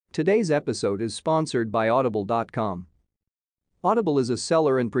Today's episode is sponsored by Audible.com. Audible is a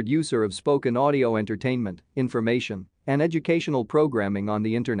seller and producer of spoken audio entertainment, information, and educational programming on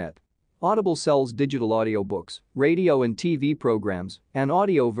the internet. Audible sells digital audiobooks, radio and TV programs, and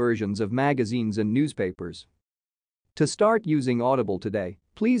audio versions of magazines and newspapers. To start using Audible today,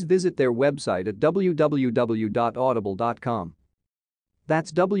 please visit their website at www.audible.com.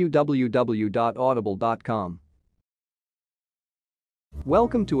 That's www.audible.com.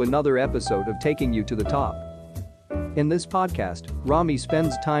 Welcome to another episode of Taking You to the Top. In this podcast, Rami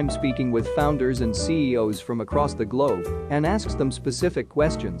spends time speaking with founders and CEOs from across the globe and asks them specific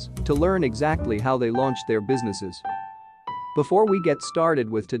questions to learn exactly how they launched their businesses. Before we get started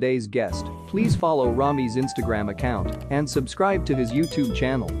with today's guest, please follow Rami's Instagram account and subscribe to his YouTube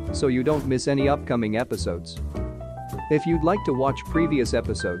channel so you don't miss any upcoming episodes. If you'd like to watch previous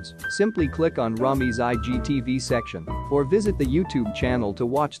episodes, simply click on Rami's IGTV section or visit the YouTube channel to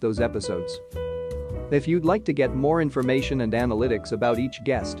watch those episodes. If you'd like to get more information and analytics about each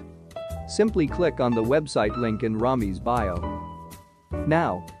guest, simply click on the website link in Rami's bio.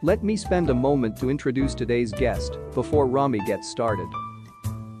 Now, let me spend a moment to introduce today's guest before Rami gets started.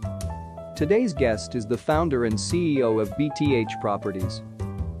 Today's guest is the founder and CEO of BTH Properties.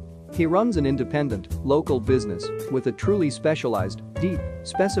 He runs an independent, local business with a truly specialized, deep,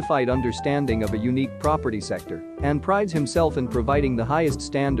 specified understanding of a unique property sector and prides himself in providing the highest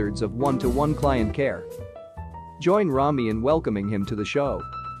standards of one-to-one client care. Join Rami in welcoming him to the show.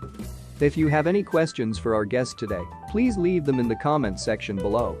 If you have any questions for our guest today, please leave them in the comments section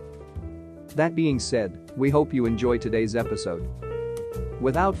below. That being said, we hope you enjoy today's episode.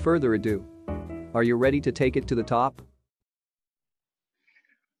 Without further ado, are you ready to take it to the top?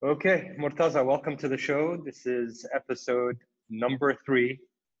 Okay, Murtaza, welcome to the show. This is episode number 3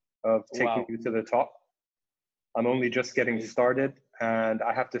 of Taking You to the Top. I'm only just getting started, and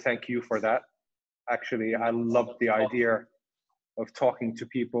I have to thank you for that. Actually, I love the idea of talking to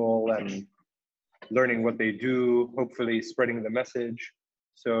people and learning what they do, hopefully spreading the message.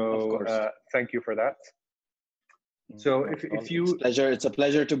 So thank you for that. So if you... It's a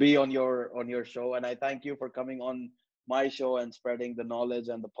pleasure to be on your show, and I thank you for coming on my show and spreading the knowledge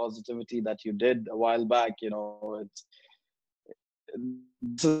and the positivity that you did a while back. This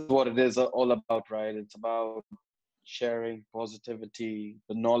is what it is all about, right? It's about sharing positivity,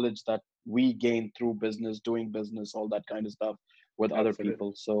 the knowledge that we gain through business, doing business, all that kind of stuff with other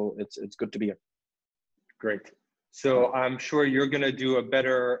people. So it's good to be here. Great. So I'm sure you're going to do a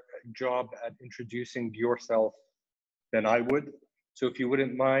better job at introducing yourself than I would. So if you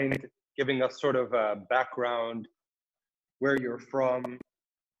wouldn't mind giving us sort of a background, where you're from,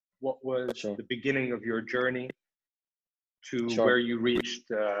 what was the beginning of your journey to where you reached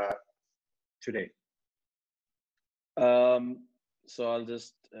today. So I'll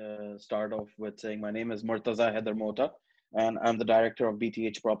just start off with saying my name is Murtaza Haider Mota, and I'm the director of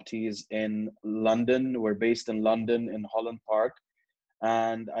BTH Properties in London. We're based in London in Holland Park,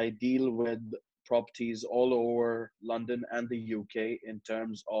 and I deal with properties all over London and the UK in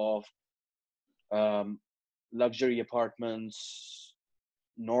terms of luxury apartments,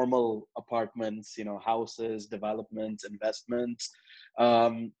 normal apartments, houses, developments, investments,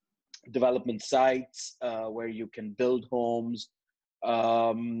 development sites where you can build homes,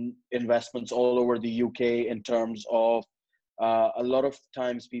 investments all over the UK in terms of a lot of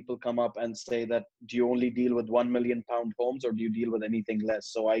times people come up and say that, do you only deal with £1 million homes or do you deal with anything less?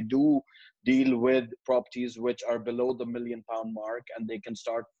 So I do deal with properties which are below the £1 million mark, and they can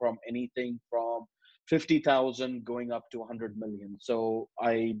start from anything from 50,000 going up to 100 million. So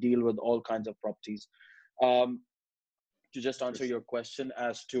I deal with all kinds of properties. To just answer your question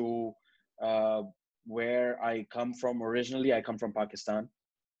as to where I come from originally, I come from Pakistan,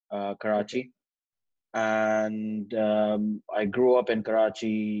 Karachi. And I grew up in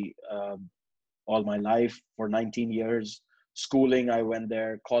Karachi all my life for 19 years. Schooling, I went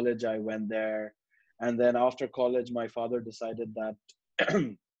there. College, I went there. And then after college, my father decided that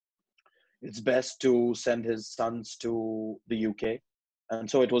it's best to send his sons to the UK. And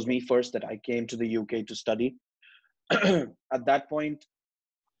so it was me first that I came to the UK to study. At that point,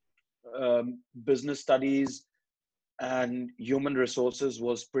 business studies and human resources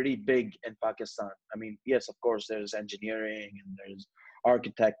was pretty big in Pakistan. I mean, yes, of course, there's engineering and there's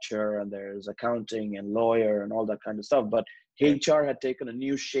architecture and there's accounting and lawyer and all that kind of stuff. But HR had taken a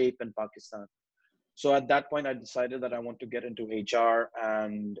new shape in Pakistan. So at that point, I decided that I want to get into HR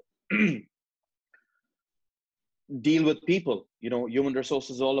and deal with people. Human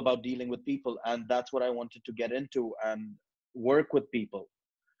resources is all about dealing with people. And that's what I wanted to get into and work with people.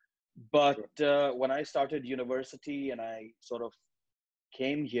 But when I started university and I sort of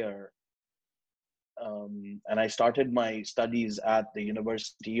came here, and I started my studies at the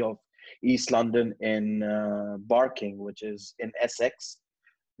University of East London in Barking, which is in Essex.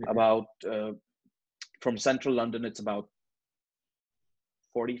 About from central London, it's about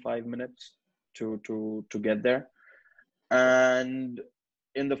 45 minutes to get there. And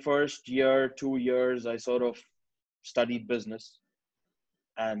in the first year, 2 years, I sort of studied business,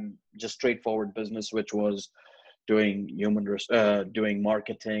 and just straightforward business, which was doing doing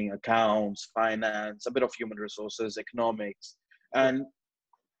marketing, accounts, finance, a bit of human resources, economics. And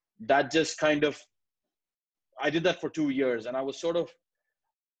that just kind of, I did that for 2 years, and I was sort of,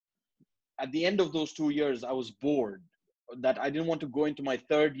 at the end of those 2 years, I was bored, that I didn't want to go into my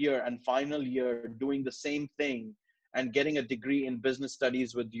third year and final year doing the same thing and getting a degree in business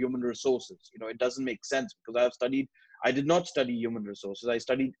studies with human resources. You know, it doesn't make sense, because I did not study human resources. I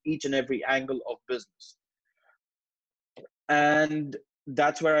studied each and every angle of business. And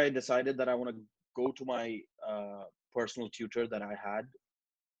that's where I decided that I want to go to my personal tutor that I had.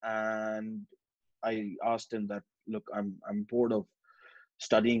 And I asked him that, look, I'm bored of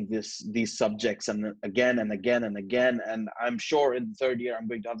studying these subjects and again and again and again, and I'm sure in the third year I'm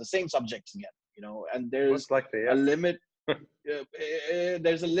going to have the same subjects again, you know, and there's a limit.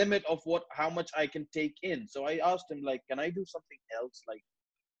 There's a limit of how much I can take in. So I asked him, like, can I do something else? Like,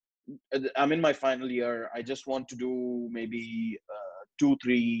 I'm in my final year, I just want to do maybe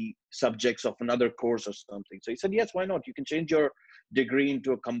 2-3 subjects of another course or something. So he said, yes, why not? You can change your degree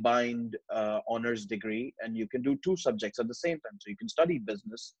into a combined honors degree, and you can do 2 subjects at the same time. So you can study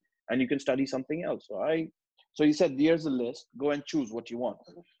business and you can study something else. So he said, here's a list, go and choose what you want.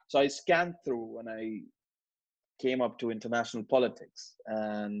 So I scanned through and I came up to international politics,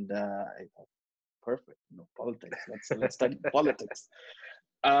 and I thought, perfect, politics, let's study politics.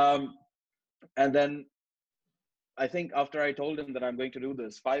 And then I think after I told him that I'm going to do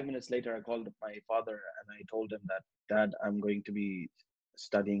this, 5 minutes later, I called my father and I told him that, Dad, I'm going to be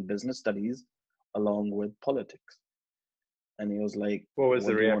studying business studies along with politics. And he was like, what was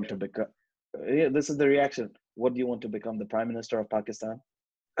the reaction? Yeah, this is the reaction. What do you want to become, the Prime Minister of Pakistan?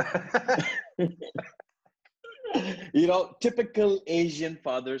 You know, typical Asian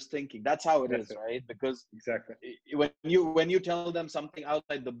fathers thinking. That's how it is, right? Because exactly, when you tell them something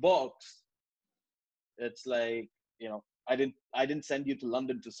outside the box, it's like, you know, I didn't send you to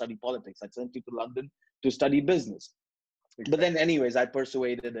London to study politics. I sent you to London to study business. Exactly. But then, anyways, I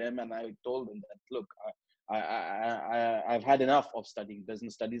persuaded him and I told him that, look, I've had enough of studying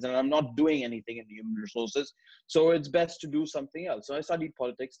business studies, and I'm not doing anything in human resources. So it's best to do something else. So I studied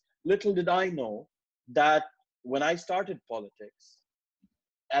politics. Little did I know that when I started politics,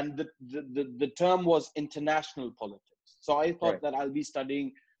 and the term was international politics. So I thought that I'll be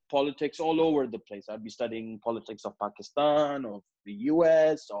studying politics all over the place. I'd be studying politics of Pakistan, of the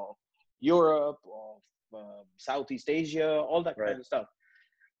US, of Europe, of Southeast Asia, all that kind of stuff.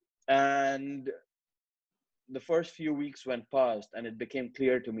 And the first few weeks went past, and it became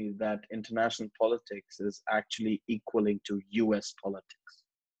clear to me that international politics is actually equaling to US politics.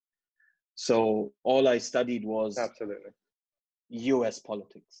 So all I studied was US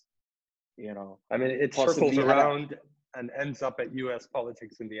politics. You know, I mean, it circles around and ends up at US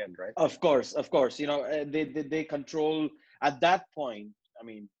politics in the end, right? Of course. You know, they control at that point. I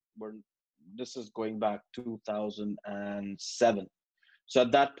mean, this is going back 2007. So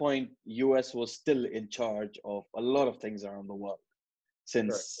at that point, US was still in charge of a lot of things around the world.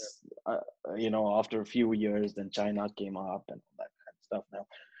 Since you know, after a few years, then China came up and all that kind of stuff now.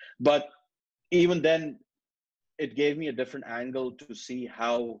 But even then, it gave me a different angle to see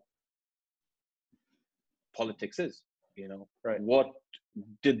how politics is. You know, what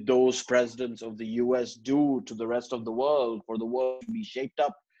did those presidents of the US do to the rest of the world for the world to be shaped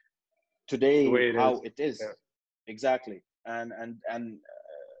up today how it is? Exactly. And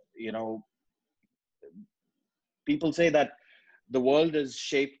you know, people say that the world is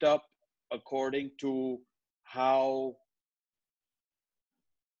shaped up according to how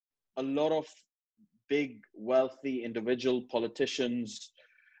a lot of big, wealthy individual politicians,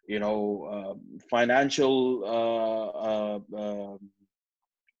 you know, financial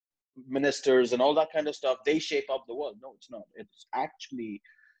ministers and all that kind of stuff, they shape up the world. No, it's not. It's actually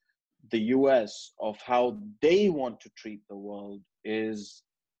the US of how they want to treat the world is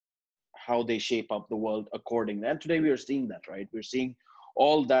how they shape up the world accordingly. And today we are seeing that, right? We're seeing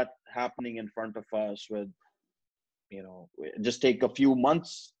all that happening in front of us with, you know, just take a few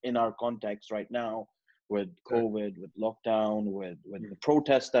months in our context right now with COVID, with lockdown, with the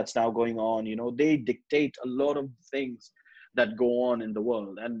protest that's now going on. You know, they dictate a lot of things that go on in the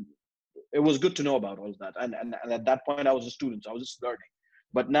world. And it was good to know about all of that. And at that point, I was a student, so I was just learning.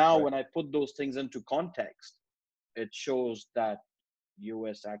 But now Right. when I put those things into context, it shows that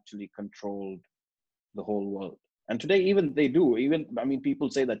US actually controlled the whole world. And today, even they do. Even, I mean, people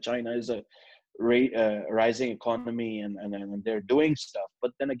say that China is a rising economy, and they're doing stuff.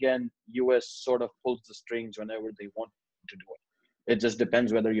 But then again, US sort of pulls the strings whenever they want to do it. It just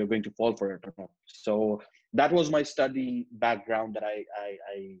depends whether you're going to fall for it or not. So that was my study background that I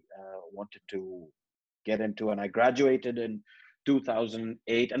wanted to get into, and I graduated in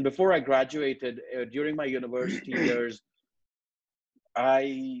 2008. And before I graduated, during my university years,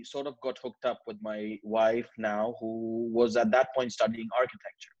 I sort of got hooked up with my wife now, who was at that point studying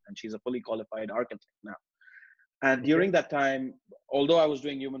architecture, and she's a fully qualified architect now. And Okay. during that time, although I was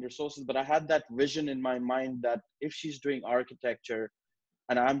doing human resources, but I had that vision in my mind that if she's doing architecture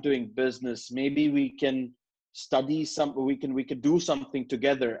and I'm doing business, maybe we can study some, we could do something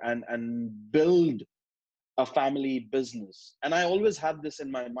together and build a family business. And I always had this in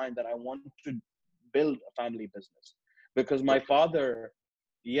my mind that I want to build a family business, because my father,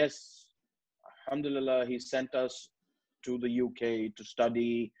 yes, alhamdulillah, he sent us to the UK to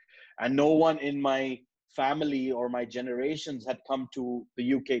study, and no one in my family or my generations had come to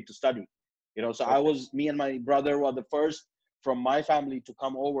the UK to study. You know, so me and my brother were the first from my family to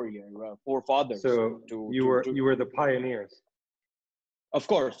come over here, forefathers. So you were the pioneers. Of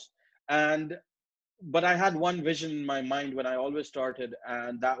course. And but I had one vision in my mind when I always started,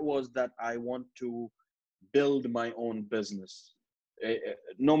 and that was that I want to build my own business.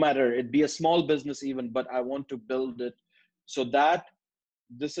 No matter it be a small business even, but I want to build it. So that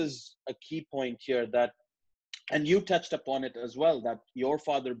this is a key point here, that, and you touched upon it as well, that your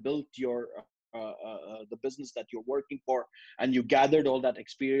father built your the business that you're working for, and you gathered all that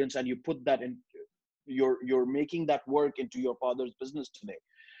experience and you put that in, you're making that work into your father's business today.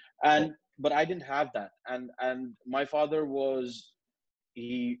 And but I didn't have that, and my father was,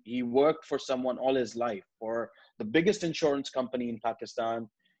 he worked for someone all his life, for the biggest insurance company in Pakistan.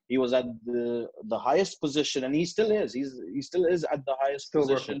 He was at the highest position, and he still is. He still is at the highest Still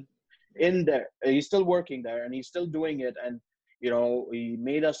position working. in there. He's still working there, and he's still doing it. And you know, he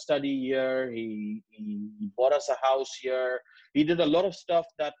made us study here. He bought us a house here. He did a lot of stuff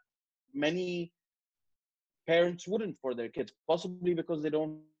that many parents wouldn't for their kids, possibly because they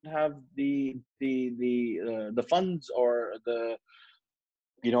don't have the funds or the,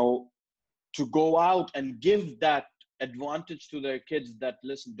 you know, to go out and give that advantage to their kids, that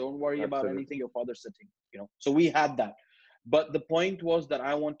listen, don't worry about Absolutely. anything, your father's sitting, you know. So we had that, but the point was that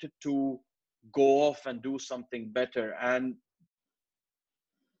I wanted to go off and do something better. And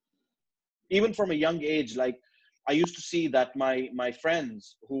even from a young age, like, I used to see that my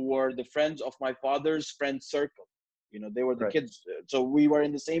friends who were the friends of my father's friend circle, you know, they were the kids, so we were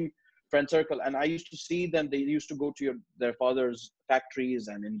in the same friend circle, and I used to see them. They used to go to their father's factories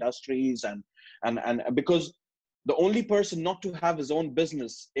and industries, and because the only person not to have his own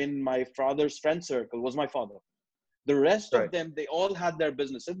business in my father's friend circle was my father. The rest of them, they all had their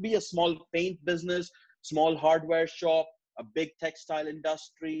business. It'd be a small paint business, small hardware shop, a big textile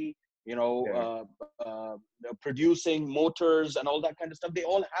industry, you know, producing motors and all that kind of stuff. They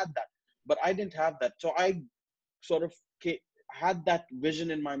all had that, but I didn't have that. So I sort of had that vision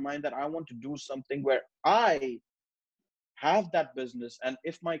in my mind that I want to do something where I have that business, and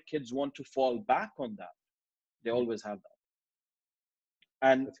if my kids want to fall back on that, they always have that.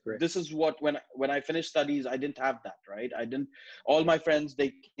 And this is what, when I finished studies, I didn't have that, right? I didn't, all my friends,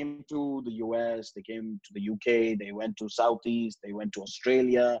 they came to the US, they came to the UK, they went to Southeast, they went to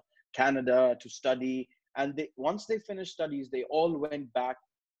Australia, Canada to study. And they, once they finished studies, they all went back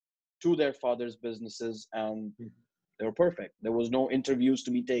to their father's businesses, and they were perfect. There was no interviews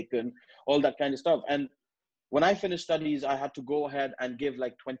to be taken, all that kind of stuff. And when I finished studies, I had to go ahead and give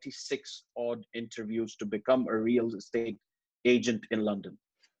like 26 odd interviews to become a real estate agent in London.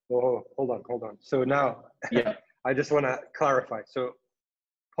 Oh, hold on. So now, yeah, I just want to clarify. So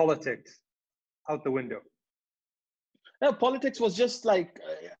politics out the window. No, politics was just like,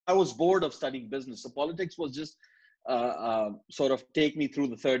 I was bored of studying business. So politics was just sort of take me through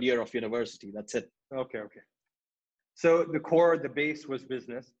the third year of university. That's it. Okay. So the core, the base was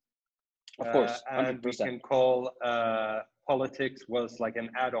business. Of course, 100%. And we can call politics was like an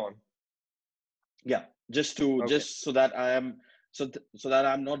add-on. Yeah, just so that I am so that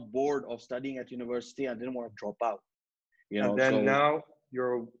I'm not bored of studying at university. I didn't want to drop out. You know. And then so now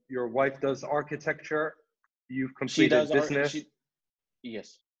your wife does architecture. You've completed business.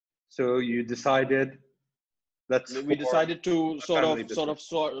 Yes. So you decided, we decided to sort of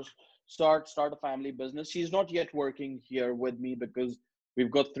start a family business. She's not yet working here with me because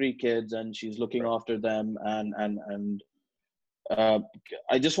we've got 3 kids and she's looking after them, and uh,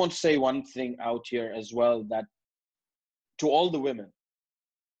 I just want to say one thing out here as well, that to all the women,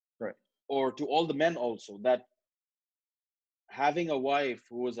 right, or to all the men also, that having a wife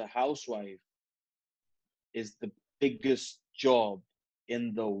who is a housewife is the biggest job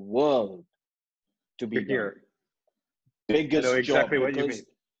in the world to be we're done. here. I know Biggest job, exactly what you because mean.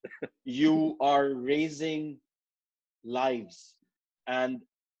 you are raising lives. And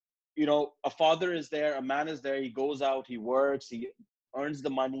you know, a father is there, a man is there, he goes out, he works, he earns the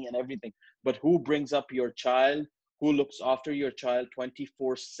money and everything, but who brings up your child, who looks after your child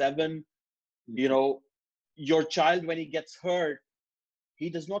 24/7? You know, your child, when he gets hurt, he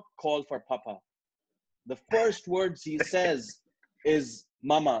does not call for papa. The first words he says is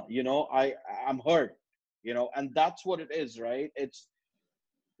mama. You know, I'm hurt, you know. And that's what it is, right? It's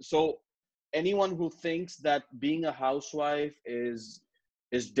so anyone who thinks that being a housewife is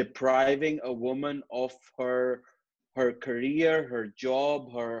depriving a woman of her career, her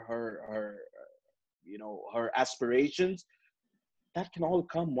job, her you know, her aspirations, that can all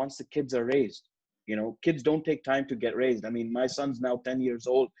come once the kids are raised. You know, kids don't take time to get raised. I mean, my son's now 10 years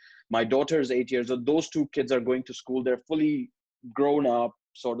old, my daughter is 8 years old. Those two kids are going to school, they're fully grown up,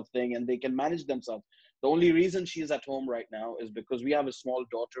 sort of thing, and they can manage themselves. The only reason she's at home right now is because we have a small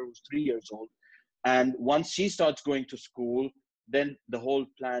daughter who's 3 years old. And once she starts going to school, then the whole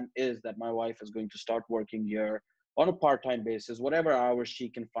plan is that my wife is going to start working here on a part-time basis, whatever hours she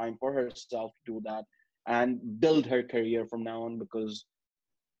can find for herself to do that, and build her career from now on, because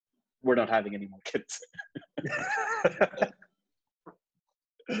we're not having any more kids.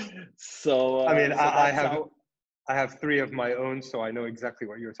 So, I mean, so I that's have how. I have three of my own, so I know exactly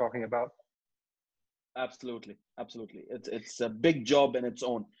what you're talking about. Absolutely, absolutely. It's a big job in its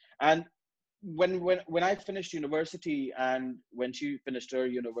own. And when I finished university, and when she finished her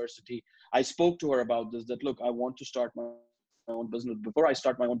university, I spoke to her about this. That look, I want to start my own business. Before I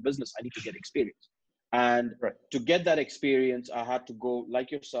start my own business, I need to get experience. And Right. to get that experience, I had to go, like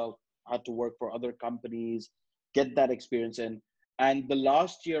yourself, I had to work for other companies, get that experience in. And the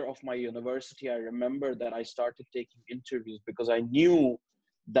last year of my university, I remember that I started taking interviews, because I knew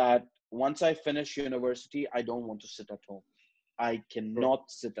that once I finish university, I don't want to sit at home. I Sure.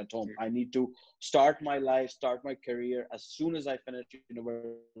 cannot sit at home. I need to start my life, start my career as soon as I finish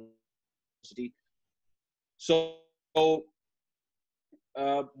university. So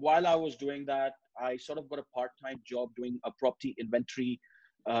while I was doing that, I sort of got a part-time job doing a property inventory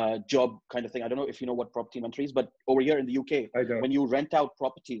job kind of thing. I don't know if you know what property inventory is, but over here in the UK, I don't. when you rent out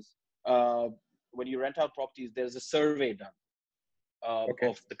properties, uh, there's a survey done Okay.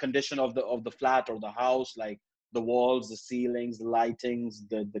 of the condition of the flat or the house, like the walls, the ceilings, the lightings,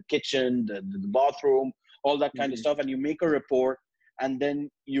 the kitchen, the bathroom, all that kind of Mhm. stuff, and you make a report, and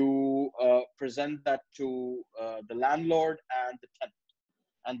then you present that to the landlord and the tenant,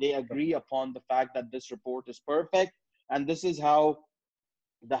 and they agree upon the fact that this report is perfect, and this is how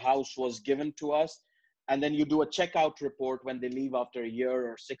the house was given to us. And then you do a checkout report when they leave after a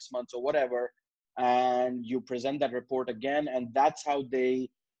year or 6 months or whatever, and you present that report again, and that's how they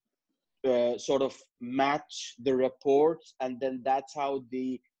sort of match the reports. And then that's how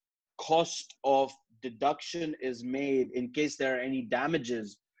the cost of deduction is made in case there are any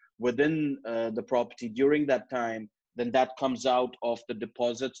damages within the property during that time. Then that comes out of the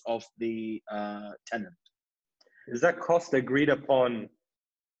deposits of the tenant. Is that cost agreed upon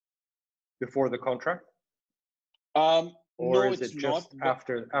before the contract, or No, is it's it not. just But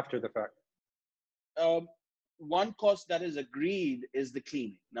after the fact? um, one cost that is agreed is the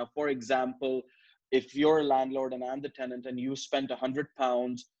cleaning. Now, for example, if you're a landlord and I'm the tenant, and you spent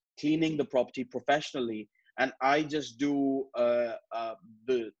 £100 cleaning the property professionally, and I just do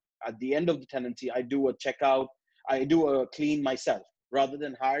the at the end of the tenancy, I do a checkout, I do a clean myself rather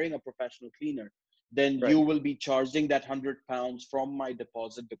than hiring a professional cleaner, then Right. you will be charging that £100 from my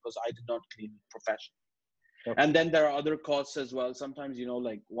deposit, because I did not clean it professionally. Okay. And then there are other costs as well. Sometimes, you know,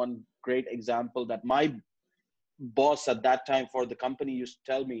 like one great example that my boss at that time for the company used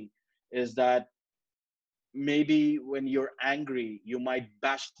to tell me is that maybe when you're angry, you might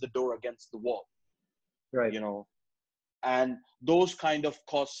bash the door against the wall, Right. you know, and those kind of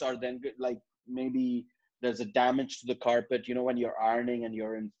costs are then like, maybe there's a damage to the carpet, you know, when you're ironing and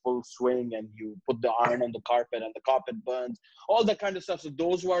you're in full swing and you put the iron on the carpet and the carpet burns, all that kind of stuff. So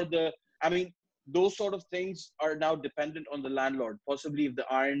those were the, I mean, those sort of things are now dependent on the landlord. Possibly if the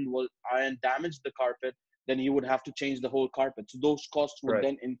iron damaged the carpet, then he would have to change the whole carpet. So those costs would Right.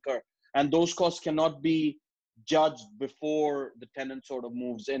 then incur. And those costs cannot be judged before the tenant sort of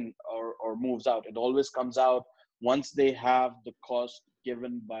moves in or moves out. It always comes out once they have the cost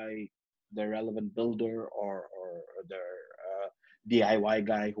given by the relevant builder or their DIY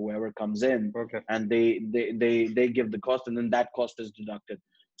guy, whoever comes in, Okay. and they give the cost, and then that cost is deducted.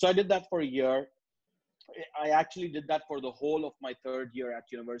 So I did that for a year. I actually did that for the whole of my third year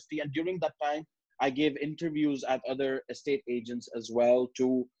at university. And during that time, I gave interviews at other estate agents as well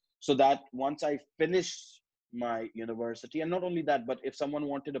too, so that once I finished my university, and not only that, but if someone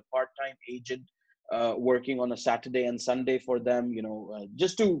wanted a part-time agent working on a Saturday and Sunday for them,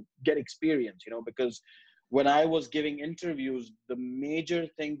 just to get experience, because when I was giving interviews, the major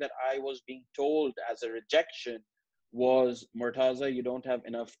thing that I was being told as a rejection was, Murtaza, you don't have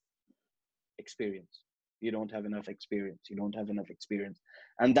enough experience. You don't have enough experience. You don't have enough experience.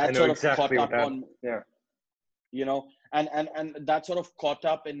 And I that know sort of exactly caught what up that. on, Yeah. and that sort of caught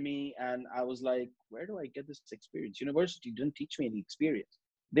up in me. And I was like, where do I get this experience? University didn't teach me any experience.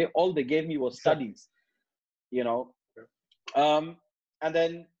 All they gave me was studies, Yeah. and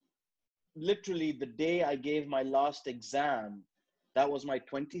then literally the day I gave my last exam, that was my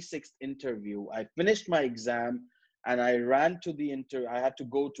 26th interview. I finished my exam and I ran to the I had to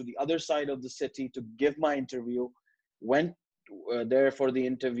go to the other side of the city to give my interview, went there for the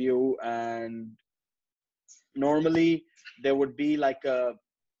interview, and normally there would be like a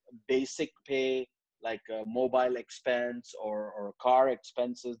basic pay, like a mobile expense or car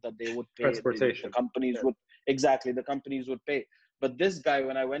expenses that they would pay. Transportation. The companies Yeah. would, exactly, the companies would pay. But this guy,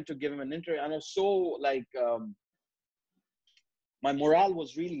 when I went to give him an interview, and I was so like, my morale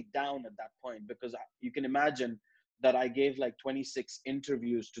was really down at that point, because you can imagine that I gave like 26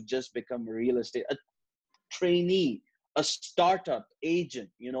 interviews to just become a real estate, a trainee, a startup agent.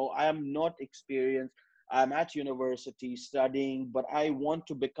 I am not experienced. I'm at university studying, but I want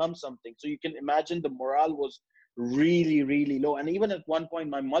to become something. So you can imagine the morale was really, really low. And even at one point,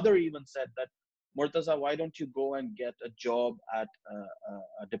 my mother even said that, Murtaza, why don't you go and get a job at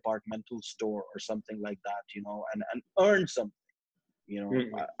a departmental store or something like that, and earn something,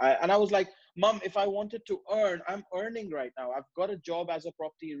 Mhm. and I was like, Mom, if I wanted to earn, I'm earning right now. I've got a job as a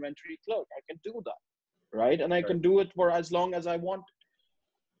property inventory clerk. I can do that, right? And I can do it for as long as I want.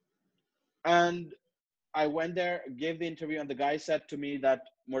 And I went there, gave the interview, and the guy said to me that,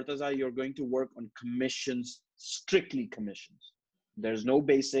 Murtaza, you're going to work on commissions, strictly commissions. There's no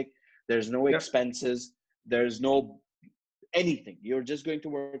basic, there's no expenses, there's no anything. You're just going to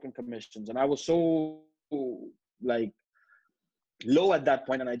work on commissions. And I was so like low at that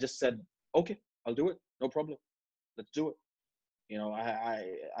point, and I just said, okay, I'll do it. No problem. Let's do it.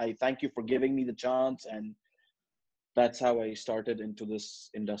 I thank you for giving me the chance, and that's how I started into this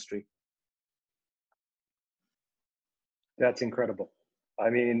industry. That's incredible. I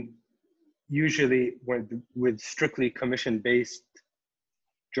mean, usually with strictly commission-based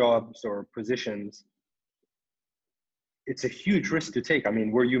jobs or positions, it's a huge risk to take. I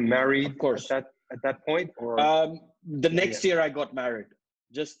mean, were you married Of course. at that point, or the next year I got married?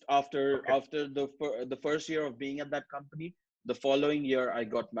 Just after Okay. the first year of being at that company, the following year I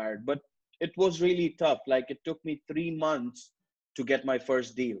got married. But it was really tough. Like, it took me 3 months to get my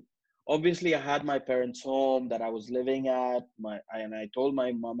first deal. Obviously, I had my parents' home that I was living at. And I told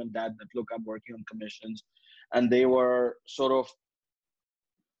my mom and dad that, look, I'm working on commissions, and they were sort of.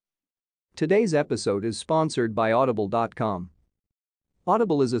 Today's episode is sponsored by Audible.com.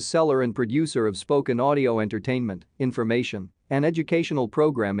 Audible is a seller and producer of spoken audio entertainment, information, and educational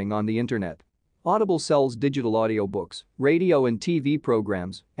programming on the internet. Audible sells digital audiobooks, radio and TV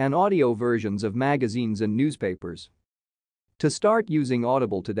programs, and audio versions of magazines and newspapers. To start using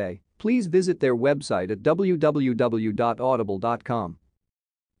Audible today, please visit their website at www.audible.com.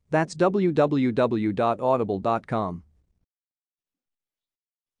 That's www.audible.com.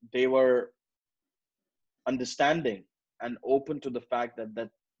 They were understanding and open to the fact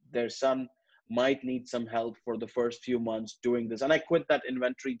that their son might need some help for the first few months doing this. And I quit that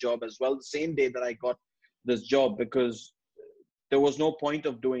inventory job as well the same day that I got this job, because there was no point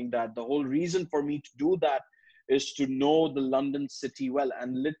of doing that. The whole reason for me to do that is to know the London city well.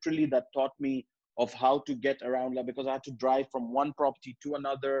 And literally that taught me of how to get around, because I had to drive from one property to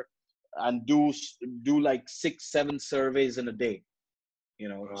another and do like 6-7 surveys in a day,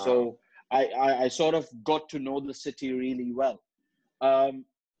 Wow. So I sort of got to know the city really well.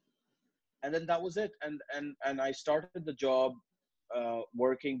 And then that was it. And I started the job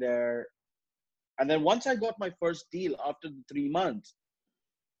working there. And then once I got my first deal after the 3 months,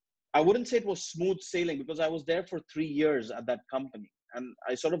 I wouldn't say it was smooth sailing, because I was there for 3 years at that company. And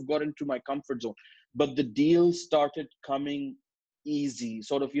I sort of got into my comfort zone. But the deals started coming easy,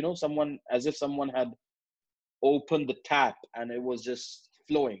 sort of, as if someone had opened the tap and it was just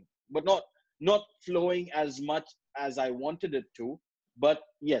flowing, but not flowing as much as I wanted it to. But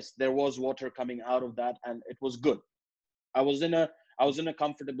yes, there was water coming out of that, and it was good. I was in a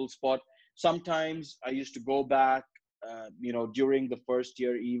comfortable spot. Sometimes I used to go back, during the first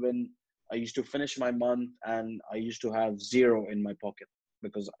year, even I used to finish my month and I used to have zero in my pocket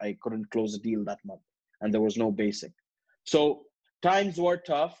because I couldn't close a deal that month and there was no basic. So times were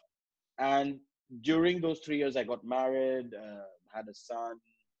tough. And during those 3 years, I got married, had a son,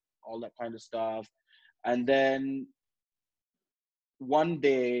 all that kind of stuff. And then one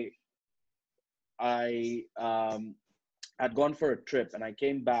day I had gone for a trip and I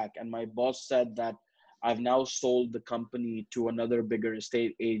came back and my boss said that I've now sold the company to another bigger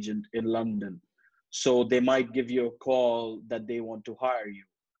estate agent in London. So they might give you a call that they want to hire you.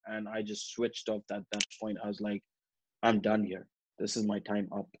 And I just switched off at that point. I was like, I'm done here. This is my time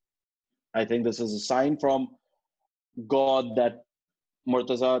up. I think this is a sign from God that,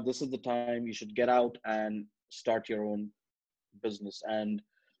 Murtaza, this is the time you should get out and start your own business. And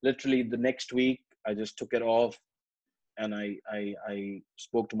literally the next week, I just took it off and I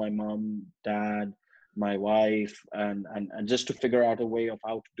spoke to my mom, dad, my wife, and just to figure out a way of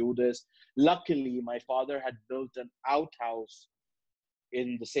how to do this. Luckily, my father had built an outhouse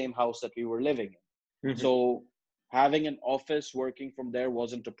in the same house that we were living in. So having an office working from there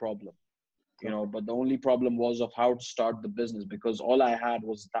wasn't a problem, but the only problem was of how to start the business, because all I had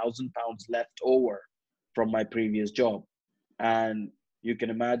was £1,000 left over from my previous job. And you can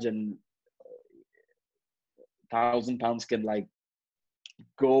imagine £1,000 can like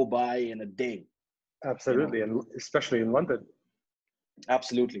go by in a day. Absolutely, and especially in London.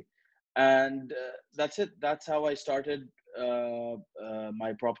 Absolutely. And that's it. That's how I started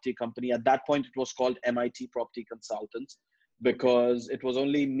my property company. At that point, it was called MIT Property Consultants, because it was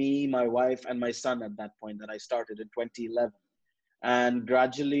only me, my wife, and my son at that point that I started in 2011. And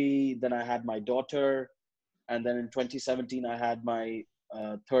gradually, then I had my daughter. And then in 2017, I had my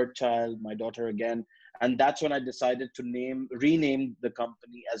third child, my daughter again. And that's when I decided to rename the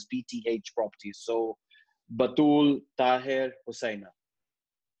company as BTH Properties. So Batul Tahir Hussaina.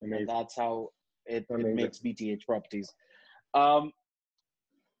 And that's how it makes BTH Properties. And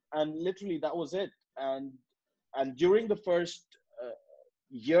literally that was it. And during the first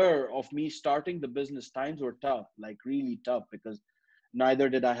year of me starting the business, times were tough, like really tough, because neither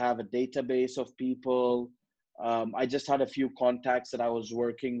did I have a database of people. I just had a few contacts that I was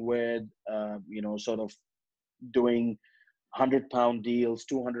working with, sort of doing £100 deals,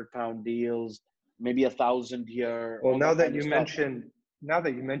 £200 deals, maybe 1,000 here. Well, now that you mentioned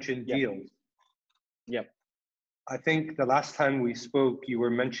deals, yep. I think the last time we spoke, you were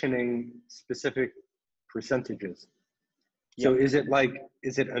mentioning specific percentages. So is it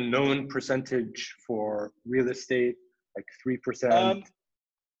a known percentage for real estate, like 3%?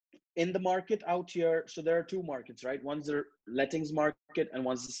 In the market out here, so there are two markets, right? One's the lettings market and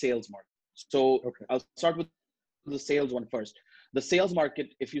one's the sales market. So I'll start with the sales one first. The sales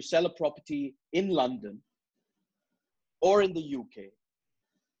market, if you sell a property in London or in the UK,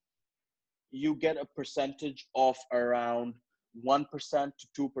 you get a percentage of around 1% to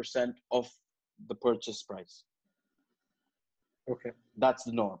 2% of the purchase price. Okay. That's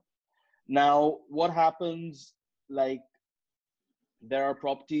the norm. Now, what happens, like, there are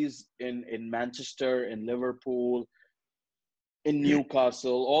properties in Manchester, in Liverpool, in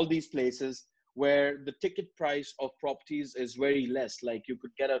Newcastle, all these places where the ticket price of properties is very less. Like you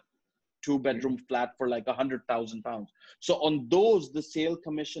could get a 2-bedroom flat for like £100,000. So on those, the sale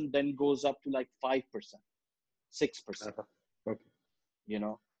commission then goes up to like 5%, 6%. Okay.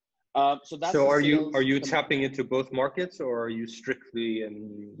 So that's so are you tapping into both markets, or are you strictly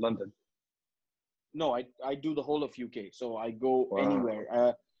in London? No, I do the whole of UK. So I go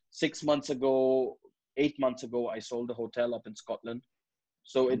anywhere. 6 months ago, 8 months ago, I sold a hotel up in Scotland.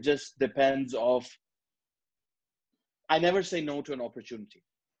 So it just depends of, I never say no to an opportunity.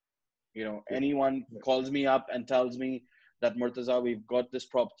 Anyone calls me up and tells me that, Murtaza, we've got this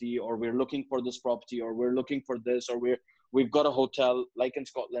property, or we're looking for this property, or we're looking for this, or we've got a hotel, like in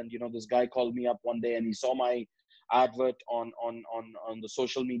Scotland. This guy called me up one day and he saw my advert on the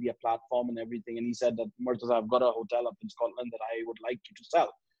social media platform and everything. And he said that, Murtaza, I've got a hotel up in Scotland that I would like you to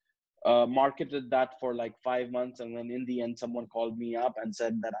sell. Marketed that for like 5 months. And then in the end, someone called me up and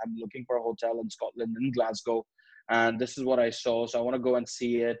said that I'm looking for a hotel in Scotland, in Glasgow. And this is what I saw. So I want to go and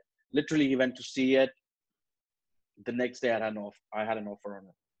see it. Literally, he went to see it. The next day I had an offer on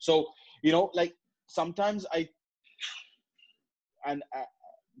it. So, like sometimes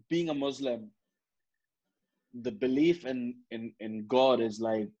being a Muslim, the belief in God is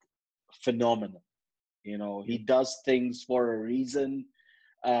like phenomenal. He does things for a reason.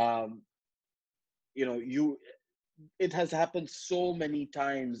 It has happened so many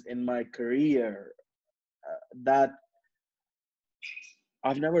times in my career that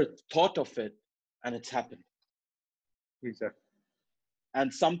I've never thought of it, and it's happened. Exactly.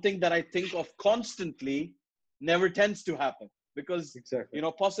 And something that I think of constantly never tends to happen, because Exactly.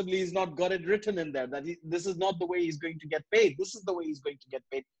 possibly he's not got it written in there that this is not the way he's going to get paid. This is the way he's going to get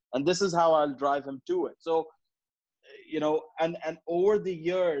paid, and this is how I'll drive him to it. So, and over the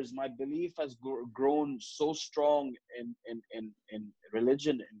years, my belief has grown so strong in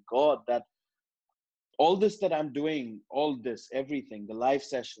religion, in God, that all this that I'm doing, everything, the live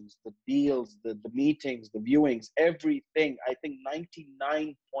sessions, the deals, the meetings, the viewings, everything, I think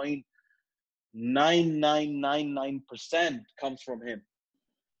 99.9999% comes from him.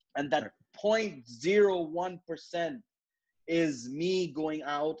 And that 0.01% is me going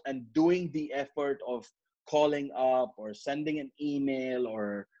out and doing the effort of calling up or sending an email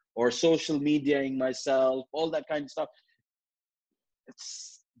or social mediaing myself, all that kind of stuff.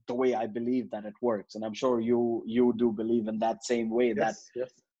 It's the way I believe that it works, and I'm sure you do believe in that same way. Yes,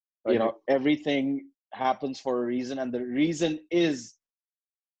 that yes. Everything happens for a reason, and the reason is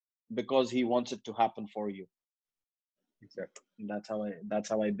because he wants it to happen for you. Exactly. And that's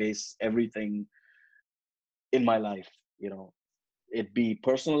how I base everything in my life. It be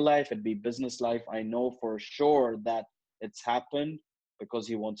personal life, it be business life. I know for sure that it's happened because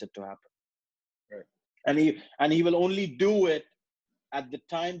he wants it to happen. Right. And he will only do it at the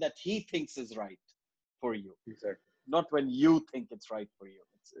time that he thinks is right for you. Exactly. Not when you think it's right for you.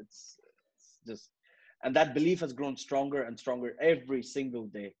 It's just, and that belief has grown stronger and stronger every single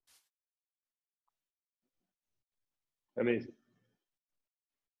day. Amazing.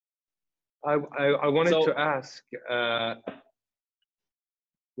 I wanted to ask,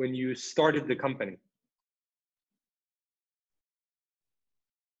 when you started the company,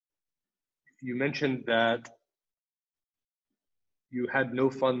 you mentioned that you had no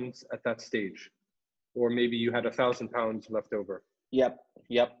funds at that stage, or maybe you had £1,000 left over. Yep.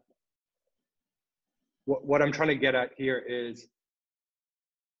 What I'm trying to get at here is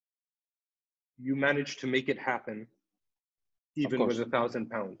you managed to make it happen even with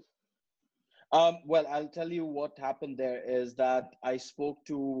 £1,000. Well, I'll tell you what happened there is that I spoke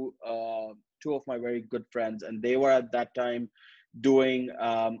to two of my very good friends, and they were at that time doing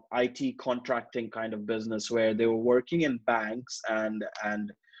IT contracting kind of business, where they were working in banks and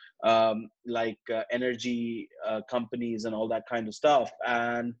energy companies and all that kind of stuff.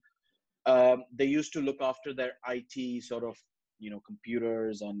 And they used to look after their IT sort of,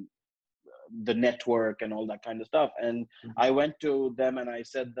 computers and the network and all that kind of stuff. And I went to them and I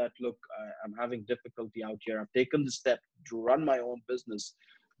said that, look, I'm having difficulty out here. I've taken the step to run my own business,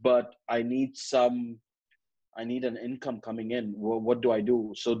 but I need an income coming in. What do I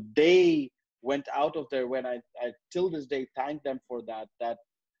do? So they went out of there, when I till this day thank them for that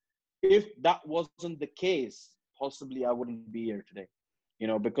if that wasn't the case, possibly I wouldn't be here today,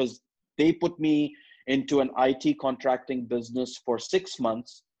 because they put me into an IT contracting business for 6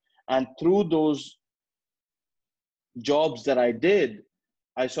 months. And through those jobs that I did,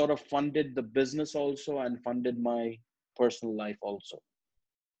 I sort of funded the business also and funded my personal life also.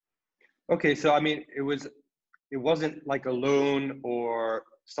 Okay, so I mean, it wasn't like a loan or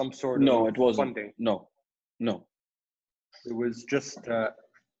some sort of it wasn't. funding. No. It was just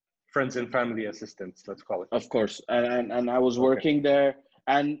friends and family assistance, let's call it. Of course, and I was working there,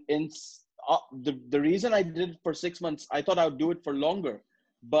 and the reason I did it for 6 months, I thought I would do it for longer,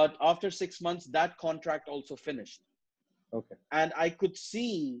 but after 6 months, that contract also finished. Okay. And I could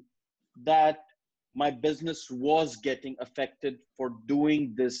see that my business was getting affected for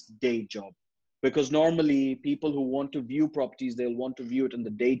doing this day job, because normally people who want to view properties, they'll want to view it in the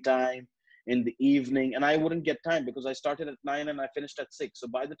daytime, in the evening, and I wouldn't get time because I started at 9 and I finished at 6. So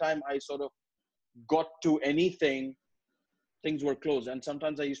by the time I sort of got to anything, things were closed. And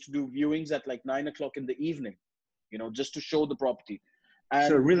sometimes I used to do viewings at like 9 o'clock in the evening, just to show the property. And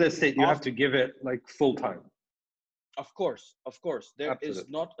so real estate, you have to give it like full time. Of course. There Absolutely. is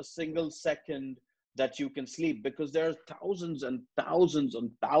not a single second that you can sleep, because there are thousands and thousands and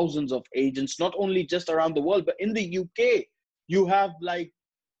thousands of agents, not only just around the world, but in the UK, you have like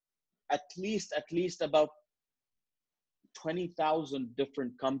at least about 20,000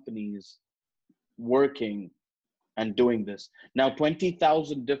 different companies working and doing this. Now,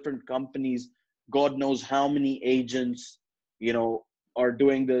 20,000 different companies, God knows how many agents, are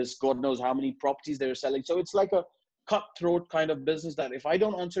doing this. God knows how many properties they're selling. So it's like a cutthroat kind of business that if I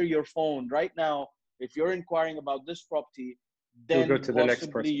don't answer your phone right now, if you're inquiring about this property, then go to the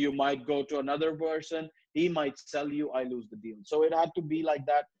next person. You might go to another person. He might sell you. I lose the deal. So it had to be like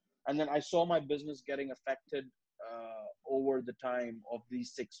that. And then I saw my business getting affected over the time of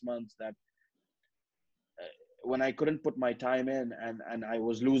these 6 months, that when I couldn't put my time in, and I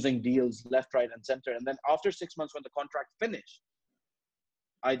was losing deals left, right, and center. And then after 6 months, when the contract finished,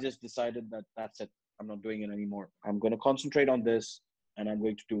 I just decided that that's it. I'm not doing it anymore. I'm going to concentrate on this, and I'm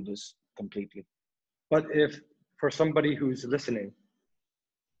going to do this completely. But if for somebody who's listening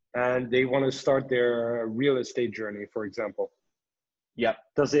and they want to start their real estate journey, for example, yeah,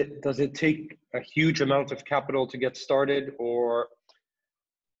 does it take a huge amount of capital to get started, or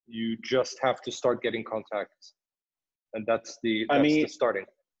you just have to start getting contacts, and that's the starting?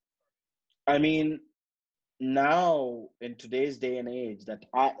 I mean, now in today's day and age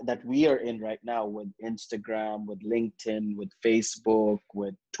that we are in right now, with Instagram, with LinkedIn, with Facebook,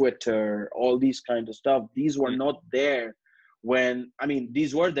 with Twitter, all these kind of stuff, these were not there when, I mean,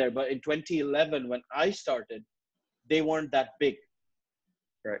 these were there, but in 2011 when I started, they weren't that big.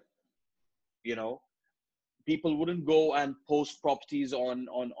 Right. You know, people wouldn't go and post properties on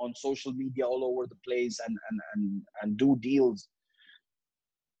social media all over the place and do deals.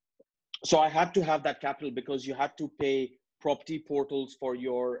 So I had to have that capital, because you had to pay property portals for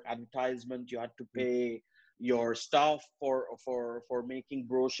your advertisement. You had to pay your staff for making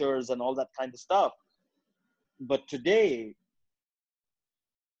brochures and all that kind of stuff. But today,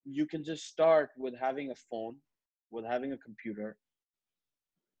 you can just start with having a phone, with having a computer.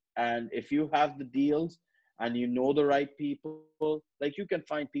 And if you have the deals and you know the right people, like, you can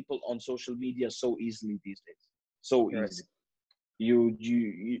find people on social media so easily these days. So easy.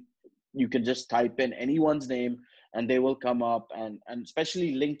 You can just type in anyone's name and they will come up, and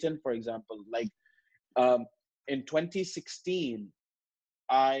especially LinkedIn, for example. Like, in 2016,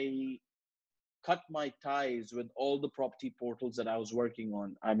 I cut my ties with all the property portals that I was working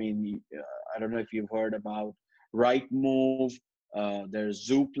on. I mean, I don't know if you've heard about Rightmove, there's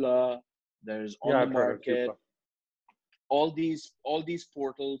Zoopla, there's On the Market. All these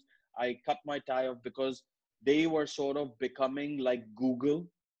portals, I cut my tie off, because they were sort of becoming like Google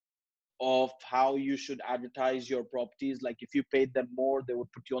of how you should advertise your properties. Like, if you paid them more, they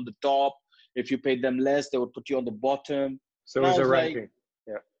would put you on the top. If you paid them less, they would put you on the bottom. So it was a ranking.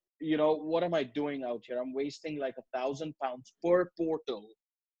 Like, you know, what am I doing out here? I'm wasting like £1,000 per portal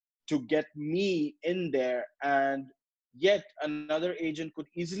to get me in there, and yet another agent could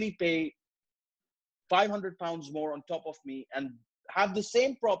easily pay £500 more on top of me and have the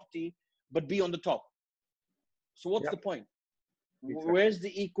same property but be on the top. So what's the point? Exactly. Where's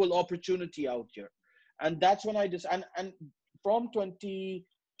the equal opportunity out here? And that's when I just and from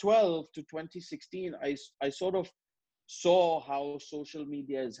 2012 to 2016, I sort of saw how social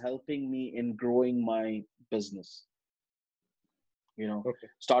media is helping me in growing my business. You know,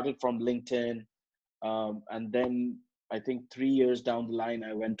 started from LinkedIn, and then I think 3 years down the line,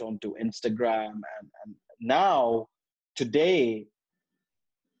 I went on to Instagram, and now today,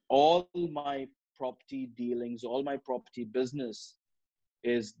 all my property dealings, all my property business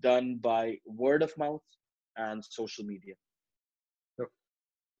is done by word of mouth and social media.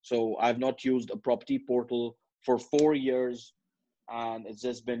 So I've not used a property portal for 4 years, and it's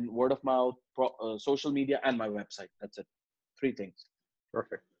just been word of mouth, social media, and my website. That's it. 3 things.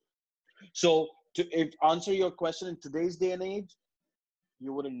 Perfect. So if answer your question, in today's day and age,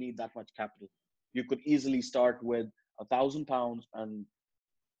 you wouldn't need that much capital. You could easily start with £1,000 and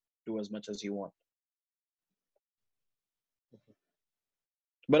do as much as you want.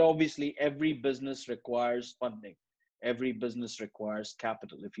 But obviously, every business requires funding. Every business requires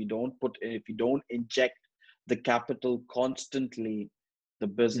capital. If you don't inject the capital constantly, the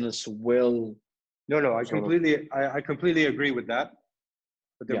business will. No, I completely agree with that.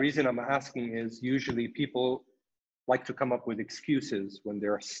 But the reason I'm asking is, usually people like to come up with excuses when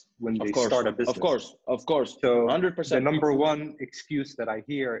they start a business. Of course. So 100%. The number one excuse that I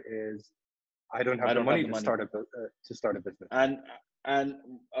hear is, I don't have the money to start a business. And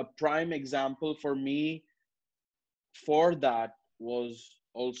a prime example for me for that was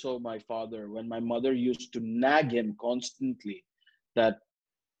also my father. When my mother used to nag him constantly that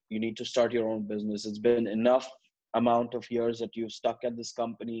you need to start your own business. It's been enough amount of years that you've stuck at this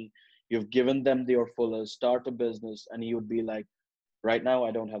company. You've given them your fullest, start a business. And he would be like, right now,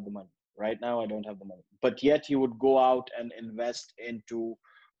 I don't have the money. Right now, I don't have the money. But yet he would go out and invest into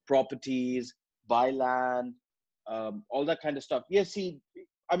properties, buy land, all that kind of stuff. Yes, he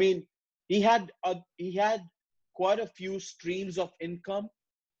had quite a few streams of income,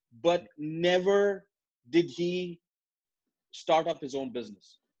 but never did he start up his own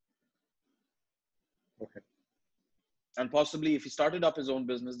business. Okay. And possibly if he started up his own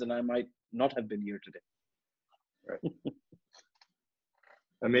business, then I might not have been here today. Right.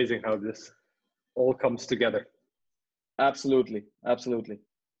 Amazing how this all comes together. Absolutely.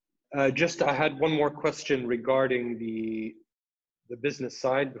 I had one more question regarding the business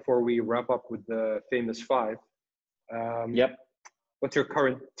side before we wrap up with the famous five. Yep. What's your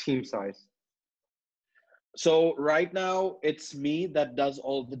current team size? So right now it's me that does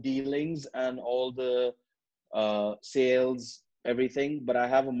all the dealings and all the sales, everything. But I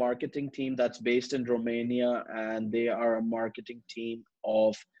have a marketing team that's based in Romania, and they are a marketing team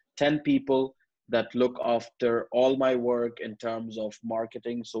of 10 people that look after all my work in terms of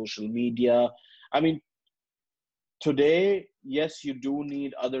marketing, social media. I mean, today, yes, you do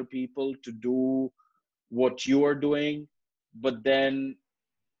need other people to do what you are doing, but then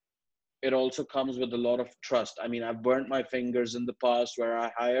it also comes with a lot of trust. I mean, I've burnt my fingers in the past where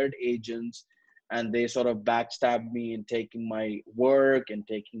I hired agents and they sort of backstabbed me in taking my work and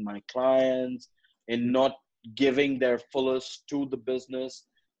taking my clients and not giving their fullest to the business.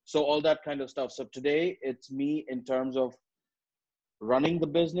 So all that kind of stuff. So today it's me in terms of running the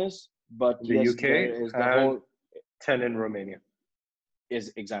business, but The yes, UK there is the and whole 10 in Romania.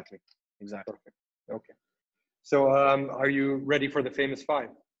 is exactly. Perfect. Okay. So are you ready for the famous five?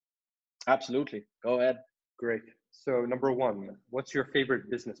 Absolutely. Go ahead. Great. So number one, what's your favorite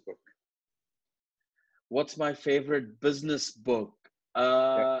business book? What's my favorite business book?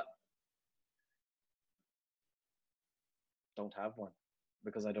 Yep. Don't have one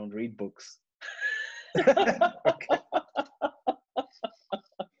because I don't read books. Okay.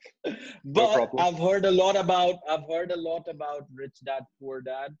 But No I've heard a lot about Rich Dad Poor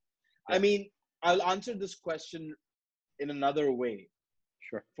Dad. Yeah. I mean, I'll answer this question in another way.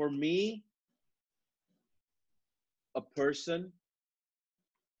 Sure. For me, a person,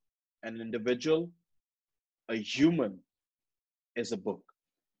 an individual, a human is a book.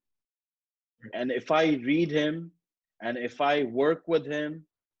 And if I read him and if I work with him,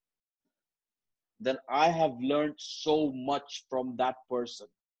 then I have learned so much from that person.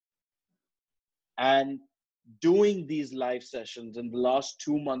 And doing these live sessions in the last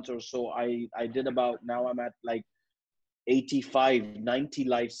 2 months or so, I did about, now I'm at like 85, 90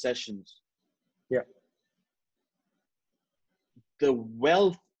 live sessions. Yeah. The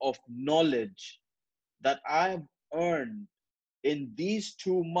wealth of knowledge that I've earned in these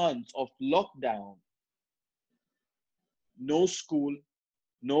 2 months of lockdown, no school,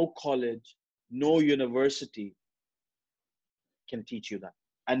 no college, no university can teach you that,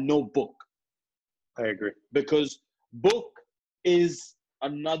 and no book. I agree. Because book is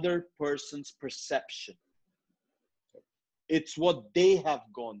another person's perception. It's what they have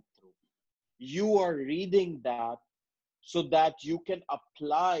gone through. You are reading that so that you can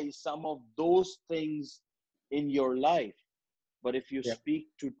apply some of those things in your life. But if you speak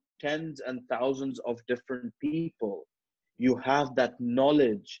to tens and thousands of different people, you have that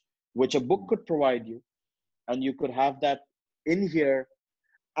knowledge, which a book could provide you, and you could have that in here.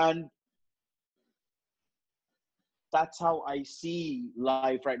 And that's how I see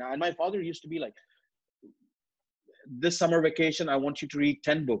life right now. And my father used to be like, this summer vacation, I want you to read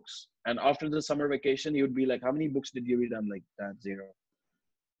 10 books. And after the summer vacation, he would be like, how many books did you read? I'm like, Dad, 0.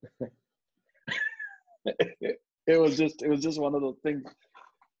 It was just one of those things.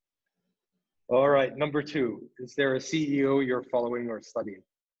 All right. Number two, is there a CEO you're following or studying?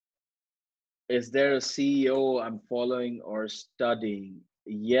 Is there a CEO I'm following or studying?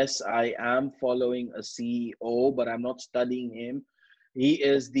 Yes, I am following a CEO, but I'm not studying him. He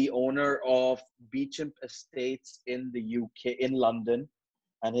is the owner of Beecham Estates in the UK, in London,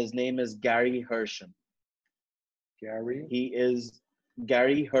 and his name is Gary Hersham. Gary? He is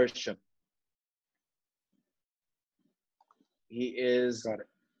Gary Hersham. He is, Got it.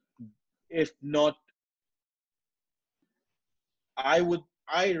 if not,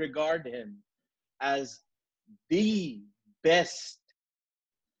 I regard him as the best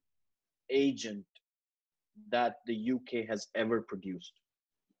agent that the UK has ever produced,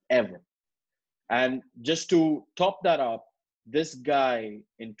 ever. And just to top that up, this guy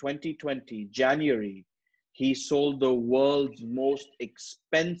in 2020, January, he sold the world's most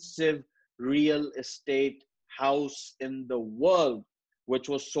expensive real estate house in the world, which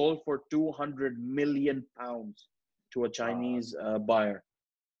was sold for 200 million pounds to a Chinese buyer.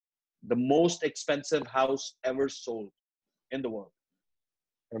 The most expensive house ever sold in the world.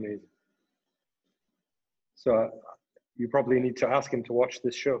 Amazing. So you probably need to ask him to watch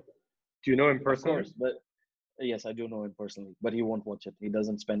this show. Do you know him personally? Of course, but yes, I do know him personally, but he won't watch it. He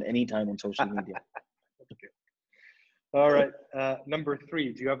doesn't spend any time on social media. Okay. All right. Number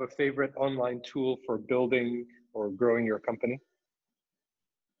three, do you have a favorite online tool for building or growing your company?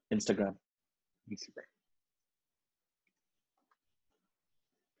 Instagram. Instagram.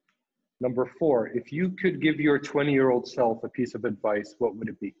 Number four, if you could give your 20-year-old self a piece of advice, what would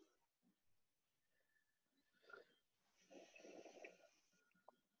it be?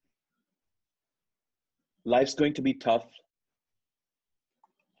 life's going to be tough.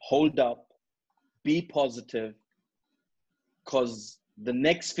 Hold up, be positive, because the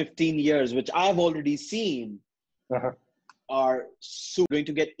next 15 years, which I've already seen, are soon going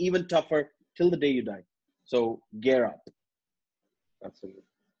to get even tougher till the day you die. So gear up. Absolutely.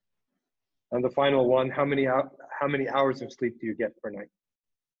 And the final one, how many hours of sleep do you get per night?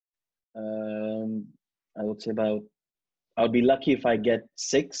 I would say I'll be lucky if I get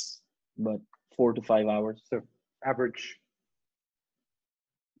 6, but 4 to 5 hours. So average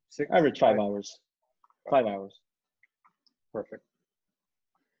 6? Average 5 hours. 5 hours. Perfect.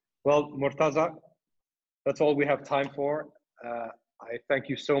 Well, Murtaza, that's all we have time for. I thank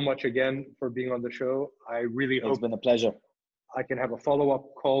you so much again for being on the show. I really hope it's been a pleasure. I can have a follow-up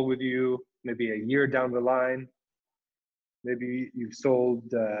call with you maybe a year down the line. Maybe you've sold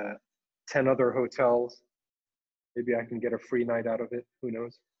 10 other hotels. Maybe I can get a free night out of it. Who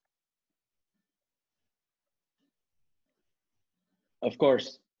knows? Of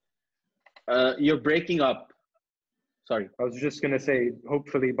course. You're breaking up. Sorry. I was just going to say,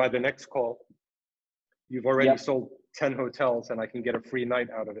 hopefully by the next call, you've already sold 10 hotels and I can get a free night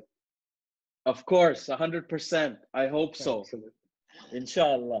out of it. Of course, 100%. I hope so. Absolutely.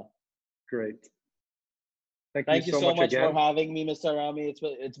 Inshallah. Great. Thank you so much for having me, Mr. Rami.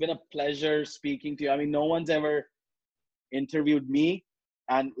 It's been a pleasure speaking to you. I mean, no one's ever interviewed me.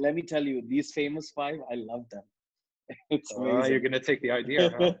 And let me tell you, these famous 5, I love them. It's amazing. You're going to take the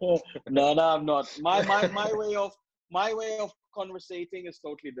idea, huh? No, I'm not. My way of conversating is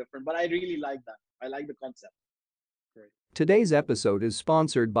totally different, but I really like that. I like the concept. Great. Today's episode is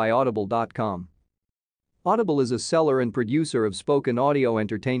sponsored by Audible.com. Audible is a seller and producer of spoken audio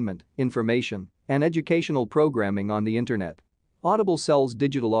entertainment, information, and educational programming on the internet. Audible sells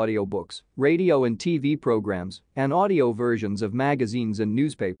digital audiobooks, radio and TV programs, and audio versions of magazines and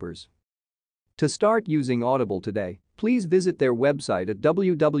newspapers. To start using Audible today, please visit their website at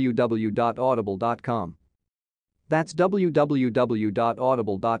www.audible.com. That's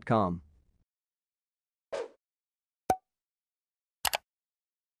www.audible.com.